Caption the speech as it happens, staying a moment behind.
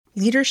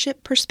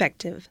Leadership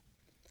Perspective.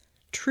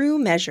 True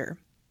Measure.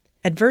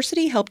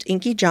 Adversity helped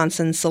Inky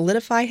Johnson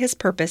solidify his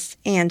purpose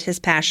and his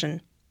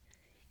passion.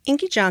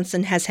 Inky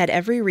Johnson has had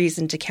every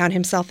reason to count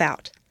himself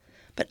out,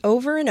 but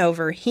over and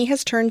over he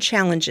has turned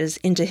challenges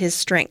into his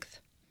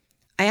strength.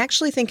 I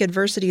actually think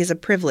adversity is a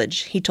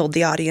privilege, he told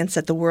the audience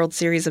at the World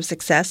Series of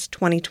Success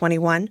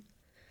 2021.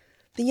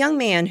 The young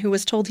man who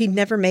was told he'd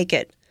never make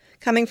it,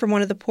 coming from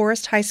one of the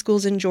poorest high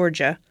schools in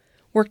Georgia,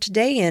 worked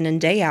day in and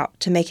day out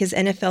to make his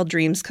NFL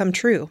dreams come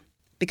true,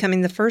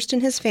 becoming the first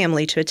in his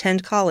family to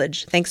attend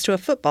college thanks to a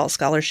football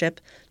scholarship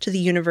to the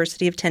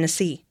University of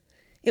Tennessee.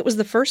 It was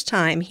the first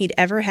time he'd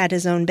ever had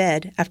his own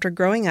bed after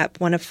growing up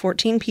one of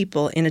 14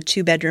 people in a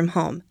 2-bedroom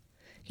home.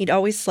 He'd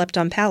always slept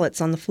on pallets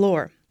on the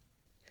floor.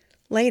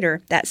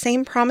 Later, that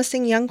same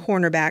promising young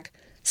cornerback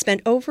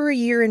spent over a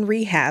year in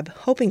rehab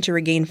hoping to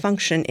regain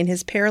function in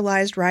his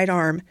paralyzed right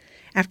arm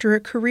after a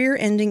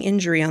career-ending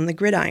injury on the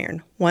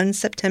gridiron one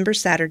September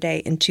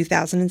Saturday in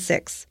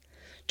 2006,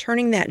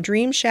 turning that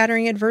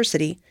dream-shattering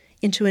adversity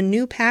into a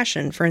new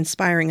passion for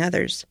inspiring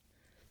others.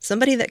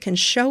 Somebody that can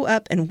show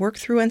up and work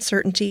through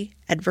uncertainty,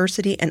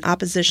 adversity, and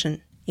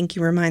opposition, Inky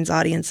reminds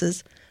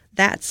audiences.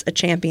 That's a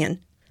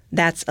champion.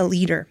 That's a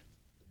leader.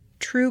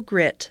 True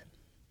grit.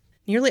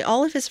 Nearly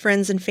all of his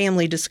friends and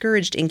family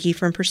discouraged Inky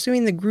from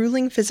pursuing the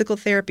grueling physical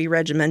therapy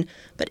regimen,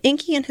 but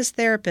Inky and his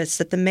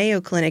therapists at the Mayo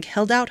Clinic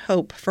held out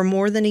hope for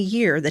more than a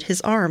year that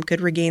his arm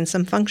could regain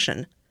some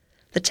function.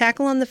 The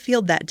tackle on the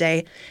field that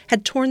day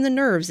had torn the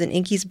nerves in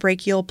Inky's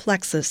brachial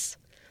plexus,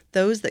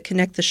 those that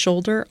connect the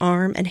shoulder,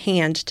 arm, and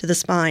hand to the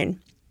spine.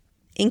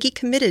 Inky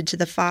committed to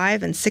the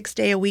 5- and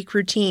 6-day-a-week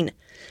routine,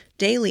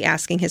 daily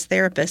asking his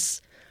therapists,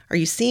 "Are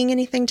you seeing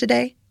anything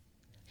today?"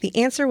 The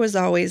answer was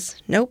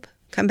always, "Nope,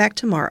 come back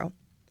tomorrow."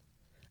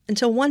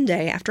 Until one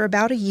day, after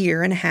about a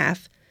year and a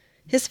half,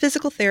 his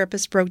physical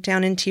therapist broke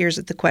down in tears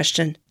at the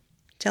question,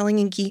 telling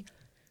Inky,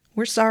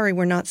 "We're sorry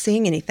we're not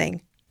seeing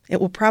anything.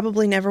 It will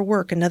probably never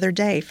work another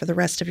day for the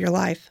rest of your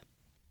life."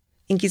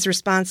 Inky's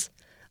response,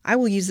 "I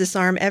will use this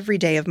arm every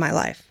day of my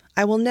life.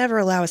 I will never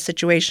allow a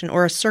situation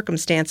or a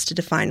circumstance to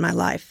define my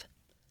life."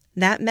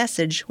 That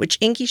message, which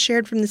Inky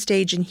shared from the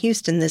stage in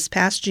Houston this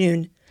past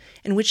June,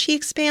 and which he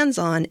expands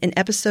on in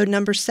episode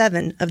number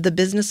 7 of the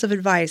Business of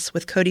Advice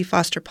with Cody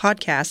Foster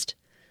podcast,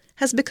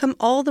 has become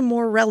all the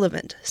more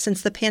relevant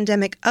since the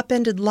pandemic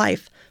upended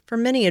life for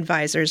many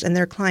advisors and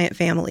their client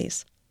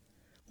families.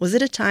 Was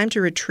it a time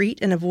to retreat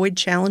and avoid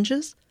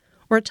challenges,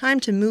 or a time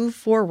to move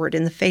forward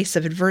in the face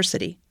of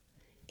adversity?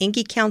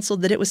 Inky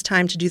counseled that it was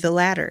time to do the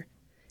latter,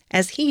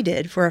 as he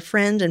did for a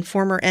friend and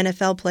former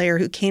NFL player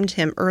who came to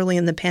him early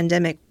in the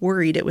pandemic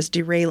worried it was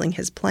derailing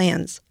his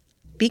plans.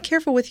 "Be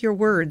careful with your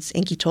words,"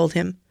 Inky told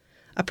him.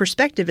 "A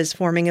perspective is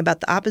forming about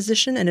the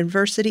opposition and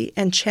adversity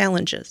and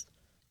challenges."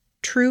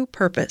 True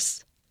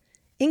purpose.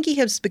 Inky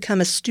has become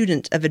a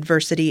student of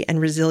adversity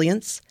and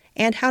resilience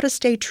and how to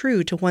stay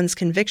true to one's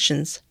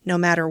convictions no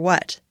matter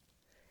what.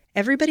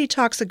 Everybody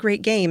talks a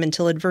great game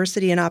until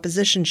adversity and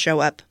opposition show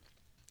up.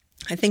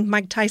 I think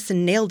Mike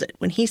Tyson nailed it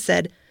when he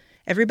said,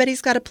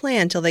 "Everybody's got a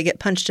plan till they get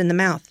punched in the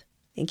mouth,"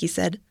 Inky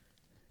said.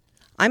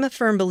 "I'm a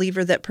firm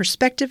believer that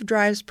perspective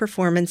drives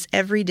performance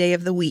every day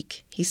of the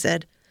week," he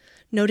said,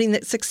 noting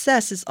that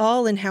success is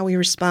all in how we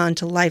respond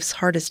to life's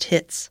hardest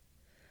hits.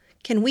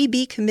 Can we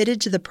be committed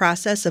to the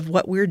process of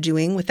what we're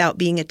doing without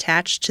being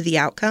attached to the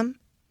outcome?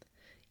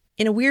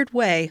 In a weird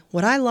way,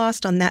 what I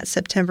lost on that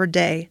September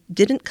day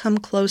didn't come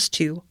close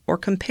to or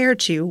compare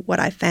to what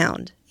I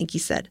found, Inky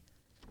said.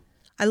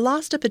 I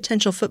lost a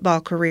potential football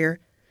career,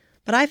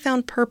 but I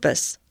found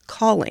purpose,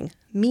 calling,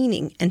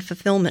 meaning, and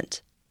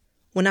fulfillment.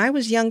 When I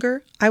was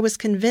younger, I was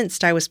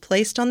convinced I was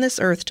placed on this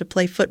earth to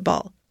play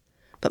football,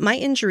 but my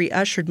injury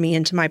ushered me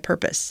into my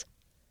purpose.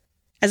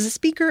 As a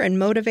speaker and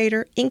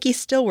motivator, Inky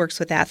still works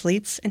with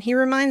athletes, and he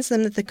reminds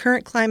them that the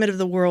current climate of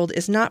the world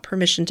is not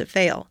permission to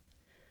fail.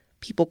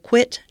 People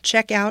quit,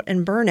 check out,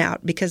 and burn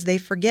out because they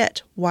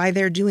forget why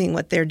they're doing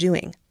what they're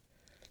doing.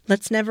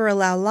 Let's never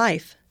allow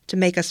life to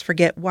make us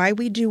forget why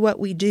we do what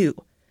we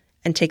do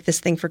and take this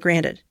thing for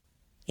granted,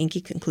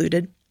 Inky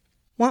concluded.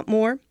 Want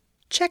more?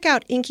 Check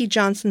out Inky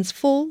Johnson's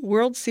full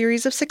World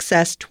Series of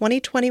Success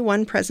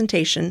 2021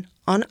 presentation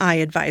on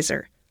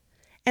iAdvisor.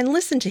 And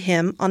listen to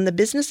him on the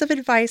Business of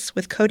Advice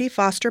with Cody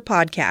Foster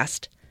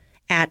podcast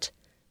at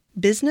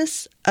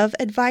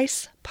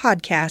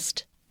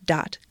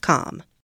businessofadvicepodcast.com.